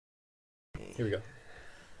Here we go.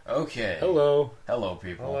 Okay. Hello. Hello,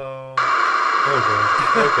 people. Hello.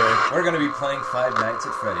 Okay. We're going to be playing Five Nights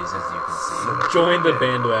at Freddy's, as you can see. Join the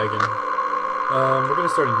bandwagon. We're going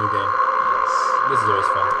to start a new game. Yes. This is always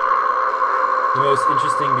fun. The most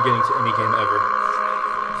interesting beginning to any game ever.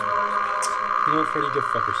 You know what, Freddy? Go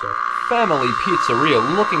fuck yourself. Family Pizzeria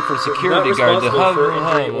looking for security guard to have for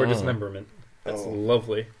injury or dismemberment. That's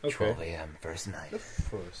lovely. Okay. 12 a.m. First night.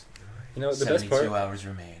 You know what, the best part? 72 hours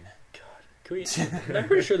remain. Can we, I'm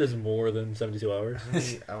pretty sure there's more than 72 hours. How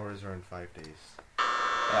many hours are in 5 days?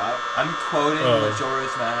 I'm quoting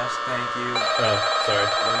Majora's Mask, thank you. Oh, sorry.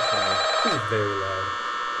 120. This is very loud.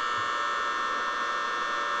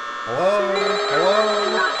 Hello?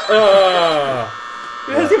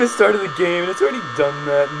 It hasn't even started the game and it's already done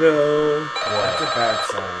that. No. That's a bad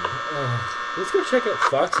sign. Let's go check out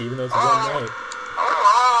Foxy, even though it's a long night.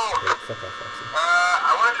 Hello. Wait, fuck off, Foxy.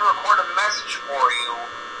 I wanted to record a message for you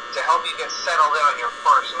to help you get settled in on your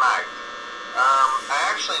first night. I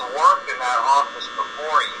actually worked in that office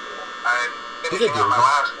before you. I'm finishing up my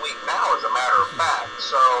last week now, as a matter of fact.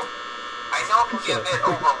 So I know it can be a bit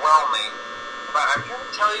overwhelming, but I'm here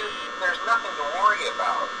to tell you there's nothing to worry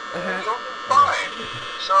about. You'll be fine.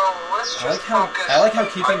 So let's just focus. I like how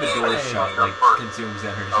keeping the door shut consumes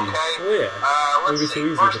energy. Okay. Oh yeah. Let's see.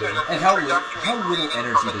 Too easy First, today. there's And how little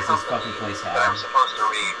energy does this fucking place that I'm have? supposed to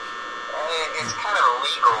read. It's kind of a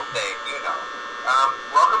legal thing, you know.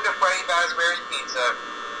 Welcome to Freddy Fazbear's Pizza,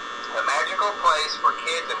 a magical place for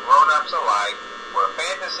kids and grown-ups alike, where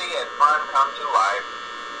fantasy and fun come to life.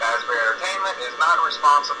 Fazbear Entertainment is not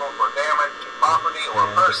responsible for damage to property or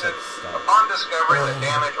person. Upon discovery that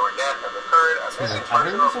damage or death have occurred, a missing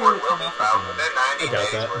person report will be filed within 90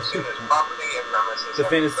 days, or as soon as property and premises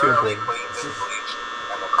have been thoroughly cleaned and bleached,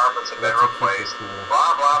 and the carpets have been replaced.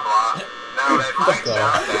 Blah, blah, blah. Now, that might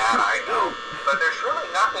sound bad, I know, but there's really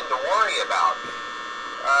nothing to worry about.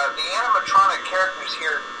 The animatronic characters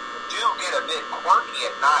here do get a bit quirky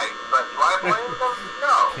at night, but do I blame them?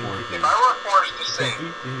 No. If I were forced to sing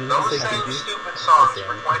those same stupid songs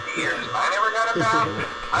for 20 years and I never got a bath,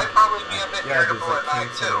 I'd probably be a bit irritable at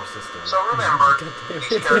night too. So remember,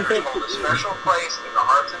 these characters hold a special place in the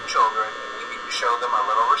hearts of children, and we need to show them a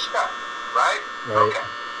little respect, right? Okay.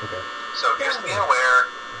 So just be aware,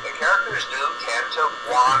 the characters do tend to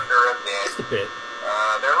wander a bit. Just a bit.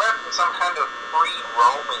 They're left in some kind of free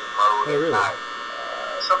roaming mode at night.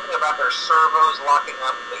 Something about their servos locking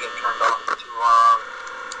up if they get turned off for too long.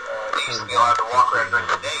 They used to be allowed to walk around during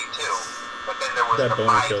the day too, but then there was the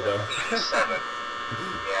Five Nights 7.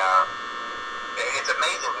 Yeah. It's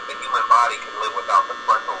amazing that the human body can live without the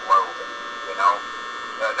frontal lobe, you know?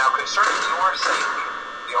 Now, concerning your safety,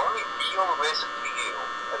 the only real risk to you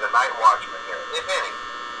as a night watchman here, if any,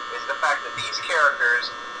 is the fact that these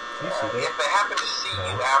characters, if they happen to see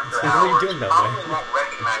you after hours, probably won't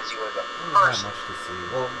recognize you as a person.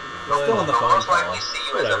 They'll most likely see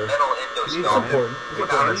you as a metal endoskeleton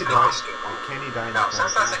without its costume. Can you die Now,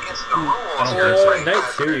 since that's against the rules, At night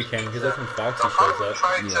too you can, because that's when Foxy shows up.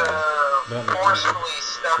 try to forcibly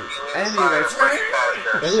stuff you inside of Freddy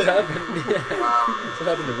Fazbear's That's what suit. happened. That's what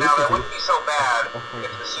happened to Now, that Rooster wouldn't be so bad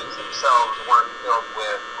if the suits themselves weren't filled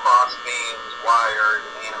with cross beams, wires,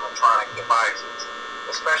 and animatronic devices,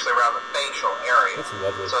 especially around the facial area. That's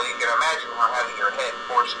lovely. So you can imagine how having your head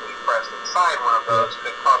forcibly pressed inside one of those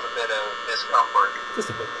could cause a bit of discomfort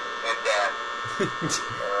Just a bit. and death.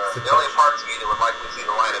 The only parts of you that would likely see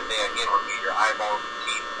the light of day again would be your eyeballs and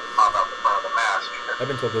teeth that pop out the front of the mask. I've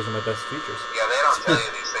been told those are my best features. Yeah, they don't tell you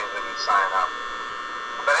these things when you sign up.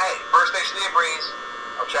 But hey, first station of the breeze.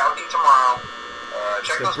 I'll chat with you tomorrow.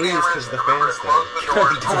 Check those cameras and remember to close the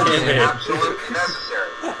doors when absolutely necessary.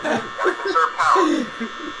 Gotta conserve power.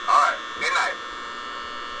 Alright, good night.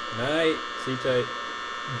 Night. Sleep tight.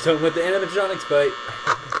 Don't let the animatronics bite.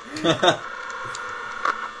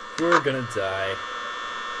 We're gonna die.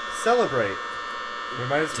 Celebrate. We're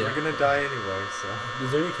gonna die anyway, so.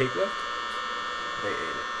 Is there any cake left? They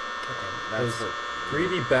ate it. Those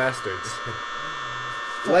greedy bastards.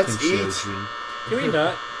 Let's eat. Can we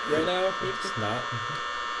not? Right now? Can we just not?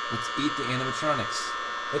 Let's eat the animatronics.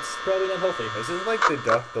 That's probably not healthy. Isn't like the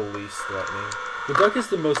duck the least threatening? The duck is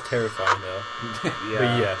the most terrifying though. But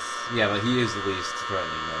yes. Yeah, but he is the least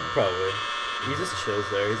threatening though. Probably. He just chills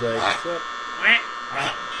there. He's like, what's up?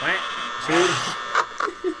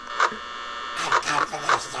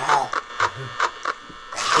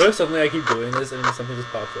 What if suddenly I keep doing this and then something just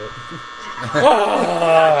pops up?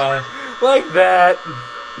 Like that.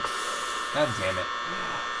 God damn it.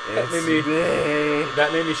 That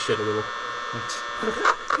made me shit a little.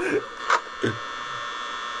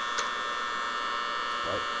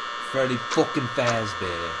 Freddy fucking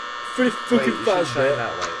Fazbear. Freddy Wait, fucking you should shine Fazbear.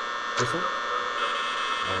 that light. This one?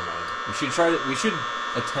 Never mind. We should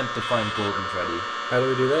attempt to find Golden Freddy. How do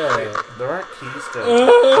we do that? Wait, there aren't keys to...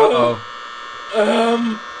 Uh-oh.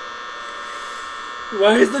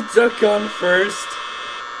 Why is the duck gone first?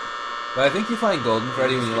 But I think you find Golden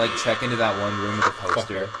Freddy when you, like, check into that one room with the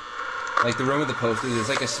poster. Fuck Like, the room with the poster, there's,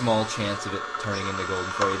 like, a small chance of it turning into Golden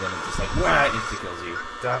Freddy, then it just, like, wah, insta-kills you.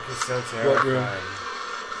 Duck is so What room?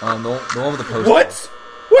 terrifying. The one with the poster. What?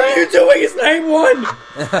 What are you doing? It's night one!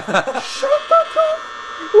 Shut the door!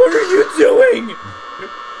 What are you doing?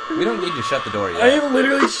 We don't need to shut the door yet. I am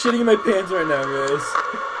literally shitting in my pants right now, guys.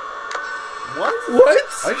 What? What?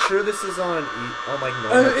 Are you sure this is on like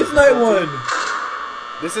normal? It's night one.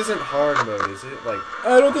 This isn't hard mode, is it? Like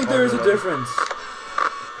I don't think there is a hard mode? difference.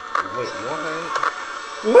 Wait, what?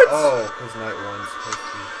 What? Oh, because night one's supposed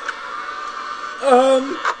to be.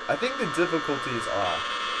 I think the difficulty is off.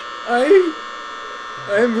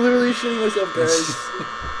 I am literally shitting myself, guys.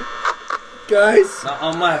 Guys, Not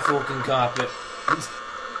on my fucking carpet.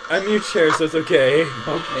 I'm your chair, so it's okay.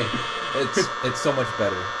 Okay. It's so much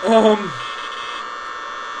better.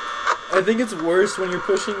 I think it's worse when you're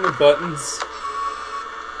pushing the buttons.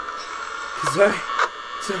 Cause Are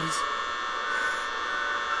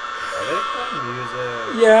they playing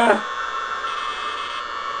music? yeah.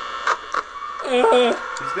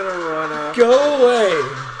 He's gonna run out. Go away.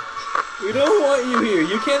 We don't want you here.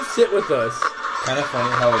 You can't sit with us. Kind of funny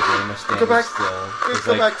how a game of standing back- still is,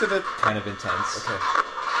 Go like, back to the. kind of intense. Okay.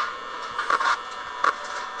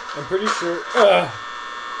 I'm pretty sure.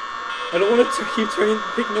 I don't want to keep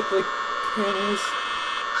picking up the cameras.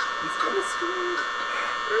 He's gonna scream.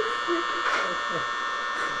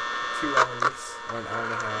 2 hours. Or an hour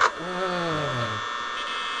and a half.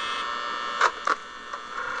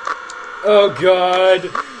 Oh god.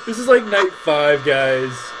 This is like night 5,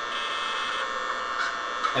 guys.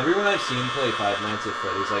 Everyone I've seen play Five Nights at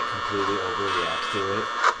Freddy's like completely overreacts to it.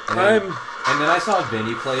 And then I saw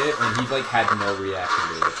Vinny play it, and he like had no reaction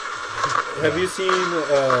to it. Have you seen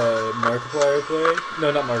Markiplier play?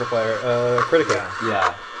 No, not Markiplier. Critica.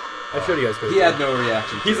 Yeah. I showed you guys. He had no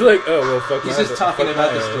reaction to He's it. like, oh well, fuck. He's my just talking fuck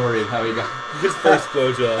about my the story of how he got his first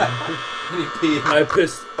blowjob. and he peed. I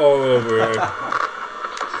pissed all over her.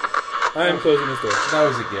 I am closing this door. That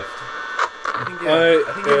was a gift. I think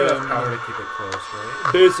you have enough power to keep it closed,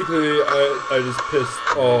 right? Basically, I just pissed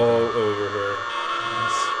all over her.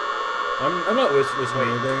 I'm not listening to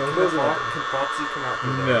anything. I'm closing it. Can Foxy come out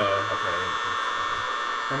through No. there? Okay.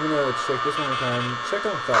 I'm gonna check this one more time. Check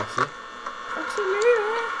on Foxy. Foxy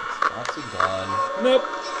later. Foxy gone. Nope.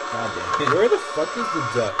 God damn it. Where the fuck is the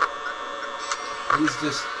duck? He's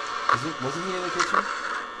just... wasn't he in the kitchen?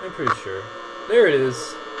 I'm pretty sure. There it is.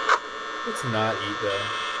 Let's not eat though.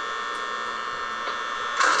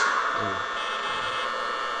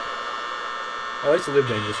 I like to live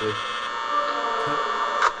dangerously.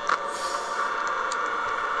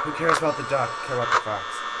 Who cares about the duck? Care about the fox.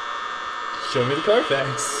 Show me the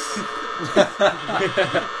Carfax.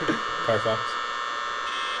 Carfax.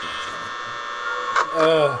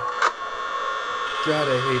 God,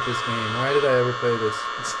 I hate this game. Why did I ever play this?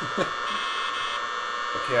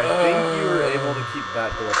 Okay, I think you were able to keep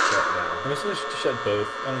that door shut now. I'm just gonna shut both.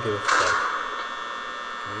 I don't give a fuck.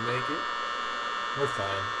 Can we make it? We're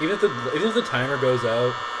fine. Even if the timer goes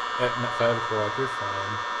out at 5 o'clock, we're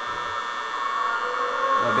fine.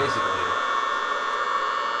 Well, basically.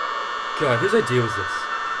 God, whose idea was this?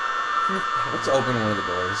 Let's open one of the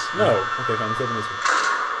doors. No. Okay, fine. Let's open this one.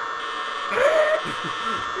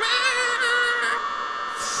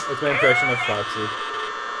 That's my impression of Foxy.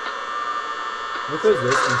 We'll close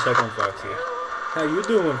this and check on Foxy. How you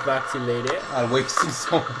doing, Foxy lady? I'm wasting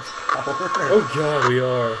so much power. Oh god, we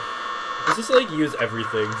are. Let's just like use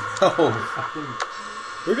everything. No.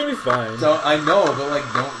 We're gonna be fine. So, I know, but like,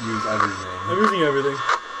 don't use everything. I'm using everything.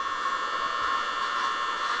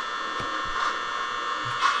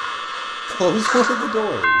 Close one of the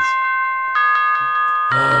doors.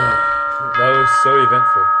 That was so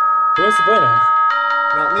eventful. Who wants to play now?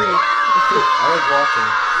 Not me. I like watching.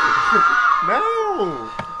 No!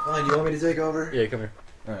 Fine, you want me to take over? Yeah, come here.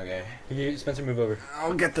 Okay. You, Spencer, move over.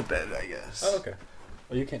 I'll get the bed, I guess. Oh, okay.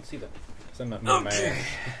 Well, you can't see that. Because I'm not moving my ass.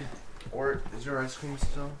 Or, is your ice cream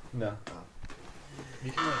still? No.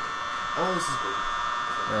 You can like... Oh, this is good.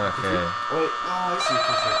 Okay. Wait, oh, I see.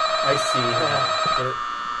 I see. Get it?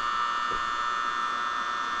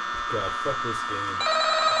 God, fuck this game.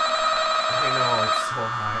 I know, it's so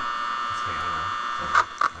hot.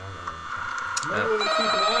 I don't know. Might want to keep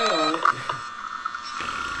an eye on it.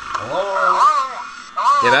 Hello?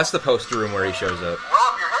 Hello? Yeah, that's the poster room where he shows up.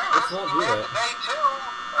 Well, if you're hearing Let's this, not do that. day 2.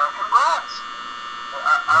 Congrats.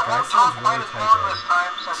 I won't talk quite as long this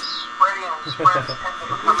time since Freddy and his friends tend to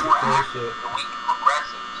become more active the week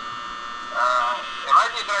progresses. It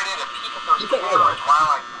might be a good idea to peek at those cameras while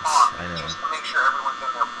I talk, just to make sure everyone's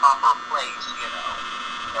in their proper place, you know.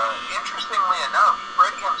 Interestingly enough,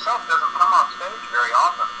 Freddy himself doesn't come off stage very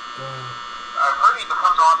often. I've heard he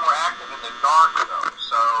becomes a lot more active in the dark, though,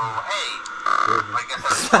 so, hey, I guess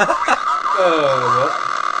that's one more reason I'm going to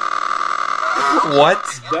what?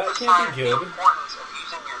 That can't be good. The importance of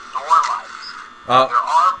using your door lights. There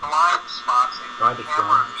are blind spots in your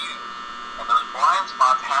camera view, and those blind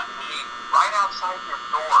spots happen to be right outside your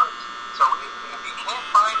doors. So if you can't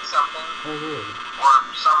find something or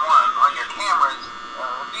someone on your cameras,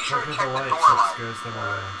 be sure to check the door lights. You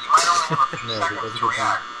might only have a few seconds to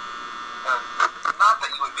react. Not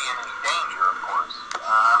that you would be in any danger, of course.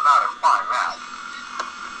 I'm not implying that.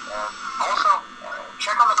 Also,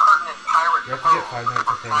 check on the curtain in Pirate Cove. You have to get Five Nights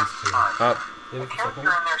at Freddy's too. The character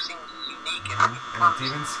in there seems unique and it's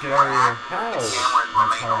even scarier. How? The cameras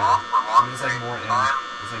remain off for long periods of time.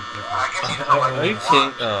 It's like different. I guess you feel like Are you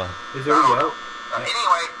kidding? Is it already out?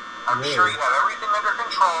 Anyway, I'm sure you have everything under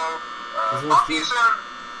control. Talk to you soon.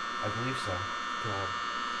 I believe so. God.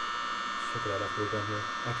 Check it out after we're done here.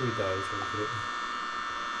 After we die, so we put it.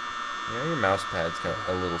 Yeah, your mouse pad's got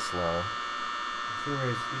a little slow. You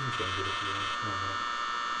can change it if you want. I don't know.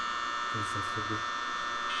 It's sensitive.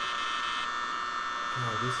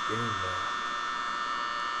 God, this game, though.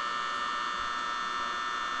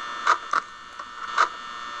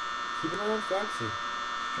 Keep an eye on Foxy.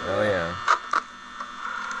 Oh, yeah.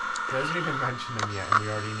 He hasn't even mentioned him yet, and we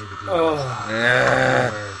already need to do Yeah.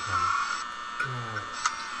 God.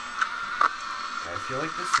 I feel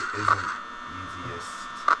like this isn't easiest.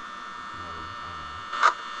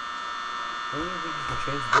 I don't think you can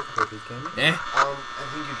change the difficulties, can you? I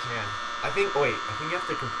think you can. I think you have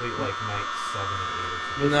to complete like night 7 or 8 or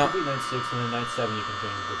something. No. Complete night 6 and then night 7 you can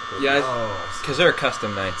change the difficulty. Yeah, because there are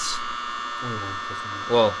custom nights. Only one custom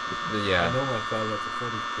night. Well, yeah. I know my Five Nights at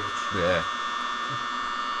Freddy, bitch. Yeah.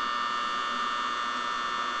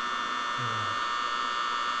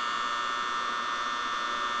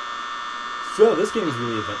 So, this game is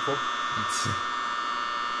really eventful.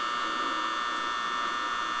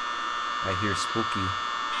 I hear spooky.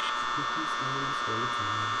 Spooky stories,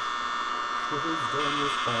 skeletons. Shivers down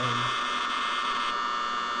your spine.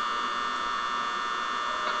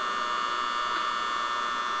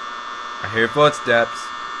 I hear footsteps.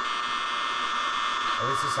 At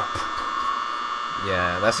least it's not.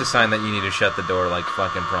 Yeah, that's a sign that you need to shut the door like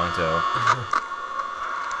fucking pronto.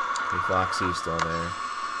 Hey, Foxy's still there.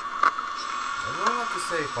 I don't have to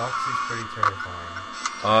say Foxy's pretty terrifying.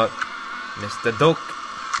 Mr. Duck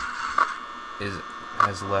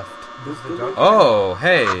has left. The duck? Oh,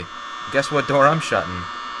 hey. Guess what door I'm shutting?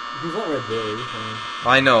 He's not right there, he's fine.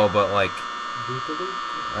 I know, but like, Brutally?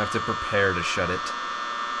 I have to prepare to shut it.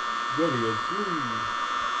 Ready in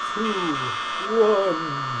 3, 2,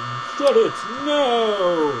 1. Shut it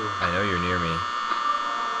now! I know you're near me.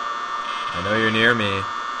 I know you're near me.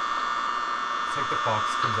 It's like the fox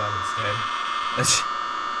comes out instead.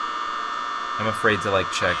 I'm afraid to like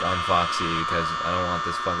check on Foxy because I don't want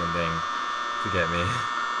this fucking thing to get me.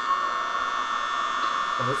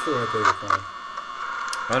 Oh, that's still right there, you're fine.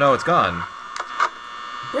 Oh no, it's gone.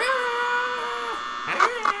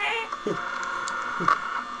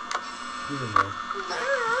 He's in there.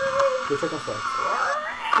 Go check on Fox.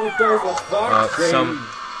 What does a fox say? Some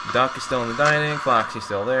duck is still in the dining. Foxy's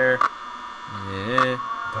still there. Yeah.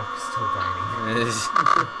 Duck is still dining.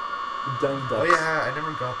 Dang ducks. Oh yeah, I never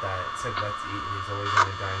got that. It said let's eat and he's always in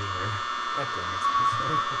the dining room. God damn it.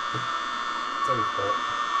 It's always fault.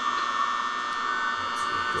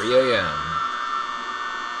 3 a.m.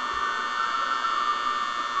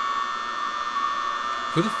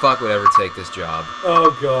 Who the fuck would ever take this job?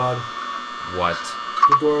 Oh god. What?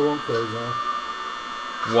 The door won't close now.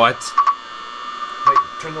 What? Wait,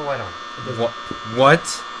 turn the light on. What?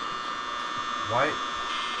 Why?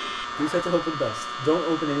 You just have to hope for the best. Don't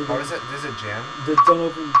open anything. How does it? Does it jam?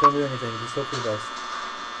 Don't do anything. Just hope for the best.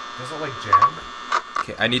 Does it like jam?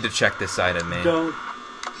 Okay, I need to check this side of me. Don't.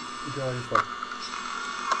 God, you're fucked.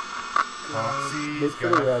 Foxy's Look for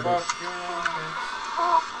the gonna rabbit. fuck your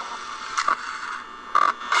ass.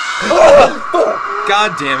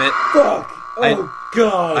 God damn it. Fuck! Oh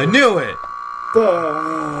god! I knew it!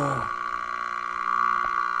 Fuck!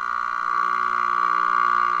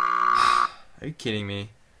 Are you kidding me?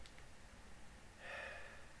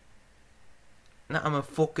 Now I'm a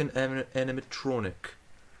fucking animatronic.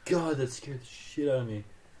 God, that scared the shit out of me.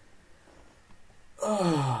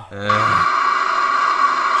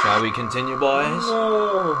 Shall we continue, boys?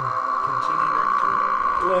 No!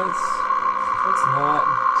 Let's not.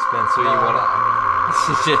 Spencer, you wanna...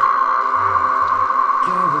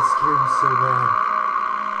 God, that scared me so bad.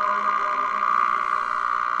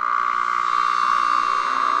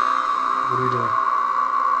 What are you doing?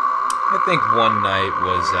 I think one night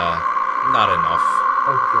was, not enough.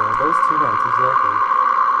 Oh god, that was 2 nights, exactly.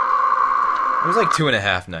 It was like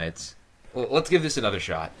 2.5 nights. Well, let's give this another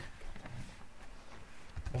shot.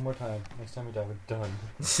 One more time. Next time we die, we're done.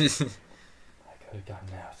 I could have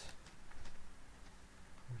gotten out.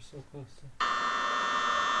 We're so close to...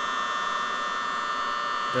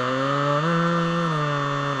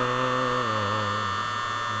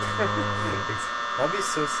 That'd be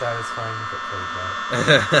so satisfying if it played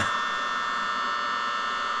that.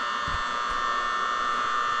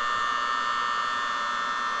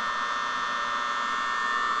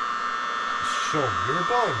 Show me your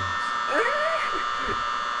bones.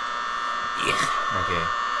 Yeah. Okay.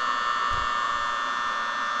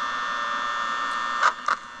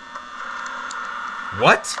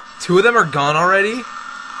 What? 2 of them are gone already?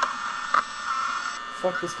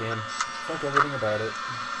 Fuck this game. Fuck everything about it.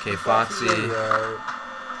 Okay, Foxy.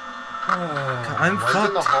 I'm One's fucked.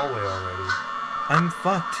 in the hallway already. I'm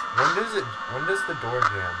fucked. When does the door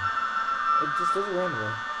jam? It just does it randomly.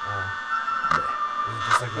 Oh. Is it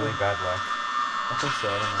just like really bad luck? I think so,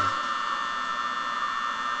 I don't know.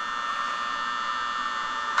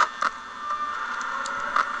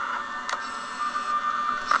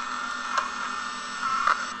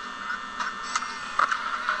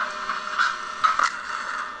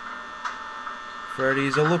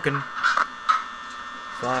 Freddy's a-looking.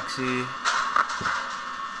 Foxy.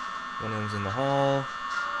 One of them's in the hall.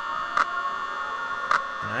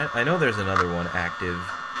 And I know there's another one active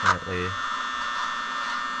currently.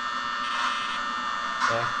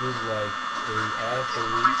 Active like a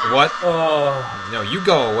athlete. What? Oh. No, you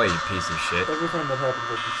go away, you piece of shit. Every time that happens,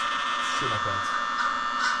 I just shit my pants.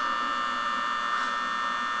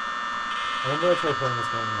 I remember I tried playing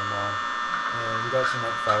this game with my mom, and we got to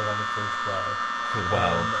night 5 on the first try.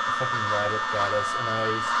 Wow. A fucking rabbit got us, and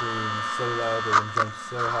I screamed so loudly and jumped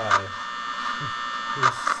so high. It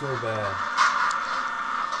was so bad.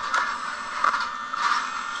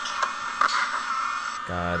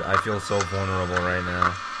 God, I feel so vulnerable right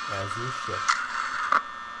now. As you should.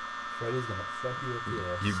 Freddy's gonna fuck you up the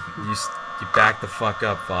ass. You back the fuck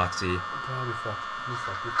up, Foxy. God, we fucked. We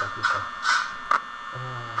fucked.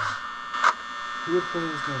 Who would play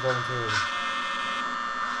this game voluntarily?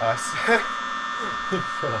 Us.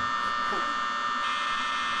 Shut up.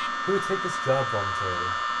 Who would take this job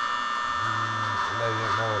voluntarily? They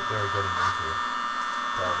didn't know what they were getting into.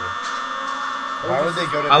 Probably. Why would they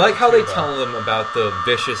go to? I like how they tell him about the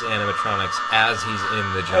vicious animatronics as he's in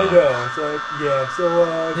the job. I know. So yeah. So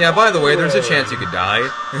yeah. By the way, there's a chance you could die.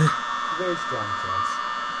 Very strong chance.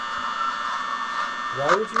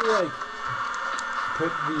 Why would you like put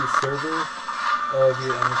the server of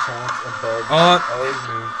your animatronics above? Always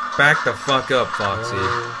move. Back the fuck up, Foxy.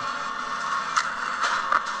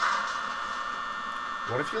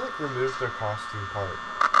 What if you like removed their costume part?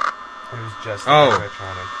 It was just Oh.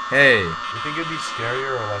 animatronic. Hey. You think it'd be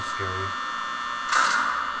scarier or less scary?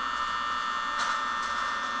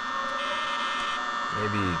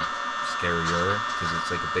 Maybe scarier, because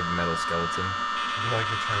it's like a big metal skeleton. It'd be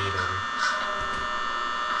like a Terminator.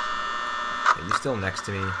 Are you still next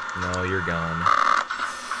to me? No, you're gone.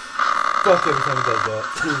 Fuck every time he does that.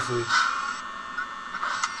 Seriously.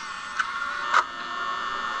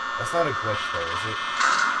 That's not a glitch though, is it?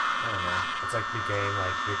 I don't know. It's like the game,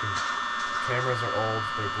 like cameras are old,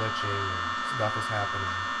 they're glitching, and stuff is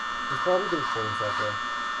happening. It's probably the recording software.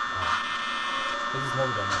 This has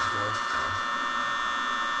never done that before.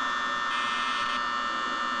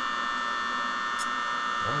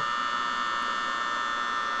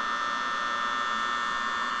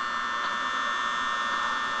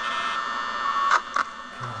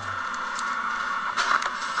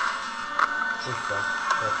 We're fucked.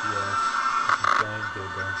 Up the ass. It's a giant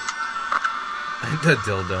dildo. The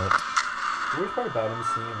dildo. The worst part about him is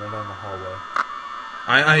seeing him run down the hallway.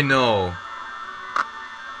 I know.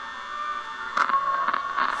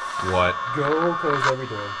 What? Go close every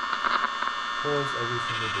door. Close every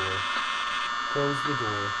single door. Close the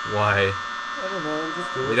door. Why? I don't know,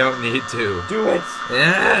 just do it. We don't need to. Do it!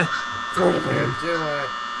 Yeah. Do it.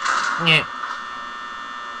 Yeah.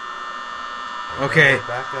 Okay.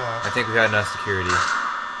 Back up. I think we got enough security.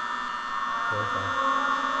 Okay.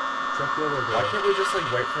 Check the other door. Why can't we just like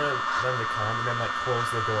wait for them to come and then like close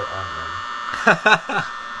the door on them?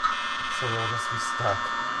 So they'll just be stuck.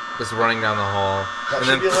 Just running down the hall. That and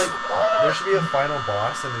should then be like, there should be a final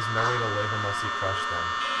boss and there's no way to live unless you crush them.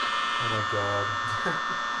 Oh my god.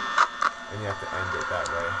 And you have to end it that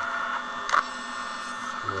way.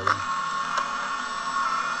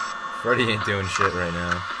 Freddy ain't doing shit right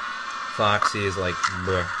now. Foxy is like,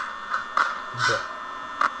 bruh.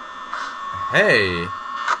 Hey!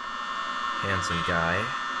 Handsome guy.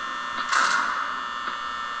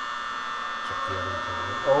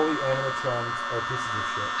 All the animatronics are pieces of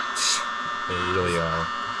shit. They really are.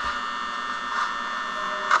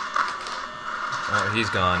 Oh, he's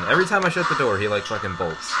gone. Every time I shut the door, he like fucking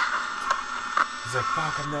bolts. He's like,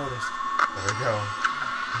 fuck, I've noticed. There we go.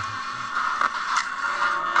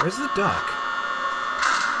 Where's the duck?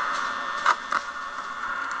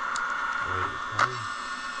 Wait,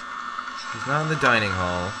 He's not in the dining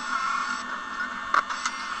hall.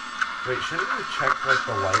 wait, shouldn't you check like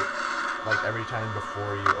the light, like every time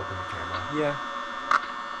before you open the camera? Yeah.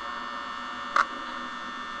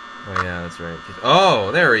 Oh yeah, that's right.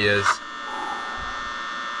 Oh, there he is.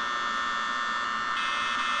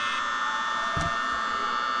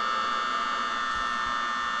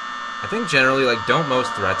 I think generally, like, don't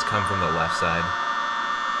most threats come from the left side?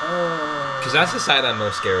 Because that's the side I'm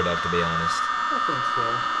most scared of, to be honest. I think so.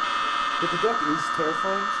 But the duck is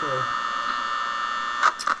terrifying, so...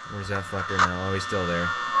 Where's that fucker now? Oh, he's still there.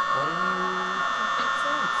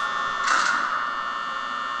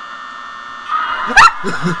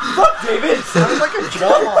 Fuck, David! It sounded like a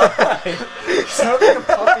dog. It sounded like a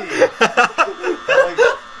puppy.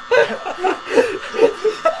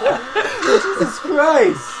 Jesus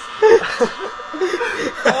Christ!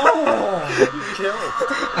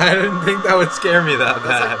 I didn't think that would scare me that That's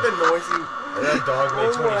bad. like the noise that dog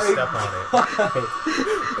makes when you step on it.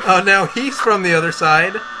 Oh, now he's from the other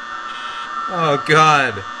side? Oh,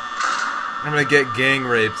 God. I'm gonna get gang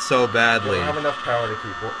raped so You badly. don't have enough power to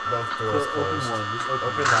keep both doors closed. Open one. Just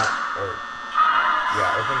Open that, or...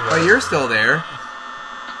 Yeah, open the Oh, other you're one. still there.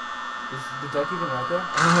 Is the duck even out there?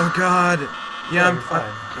 Oh, God. Yeah, I'm you're fine.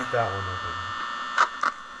 Keep that one open.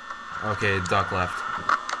 Okay, duck left.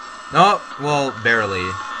 No, well, barely.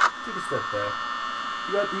 Take a step back.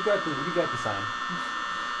 You got the sign.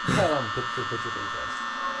 Picture things first.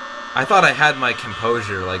 I thought I had my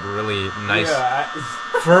composure, like, really nice. Yeah,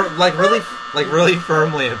 really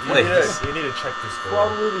firmly in place. You need to check this door.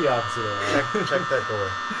 probably the opposite of that. Check that door.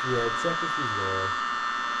 Yeah, check if he's there.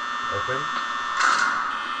 Open.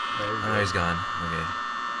 There you Oh, he's gone. Okay.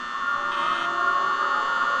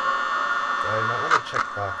 You might want to check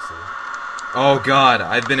Foxy. Oh, God,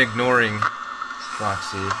 I've been ignoring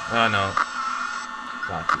Foxy. Oh, no.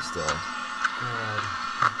 Foxy still.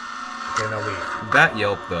 Okay, now leave. That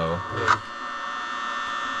yelp, though. Leave.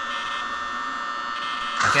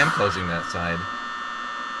 Okay, I'm closing that side.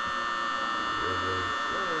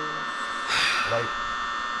 Light.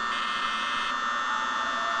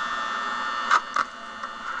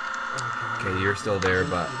 Okay, you're still there,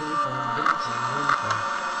 but...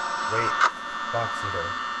 Wait. Foxy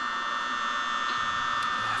though.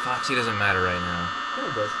 Foxy doesn't matter right now. Yeah,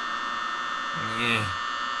 it does. Yeah.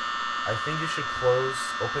 I think you should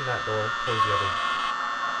open that door, close the other.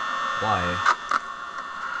 Why?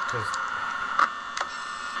 Because...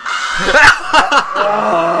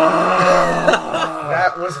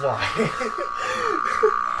 That was why.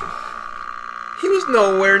 He was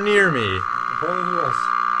nowhere near me. Apparently he was.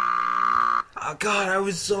 Oh, God, I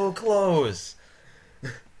was so close.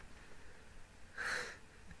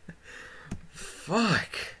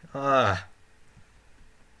 Fuck.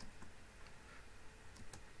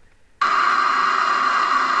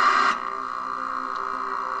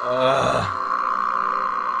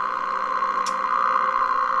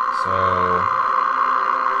 So,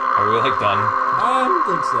 are we like done? I don't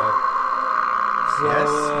think so. So,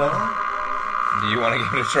 Yes. Do you want to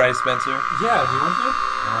give it a try, Spencer? yeah, do you want to?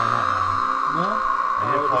 No? I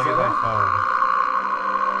need to plug in my phone.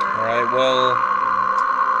 Alright, well,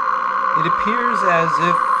 it appears as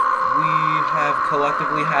if we have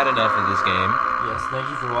collectively had enough of this game. Yes, thank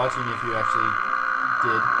you for watching if you actually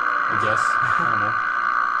did, I guess. I don't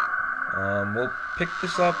know. We'll pick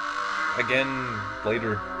this up again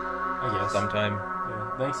later, I guess. sometime.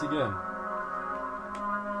 Yeah, thanks again.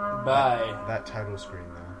 Bye. That title screen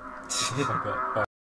though. Okay, bye.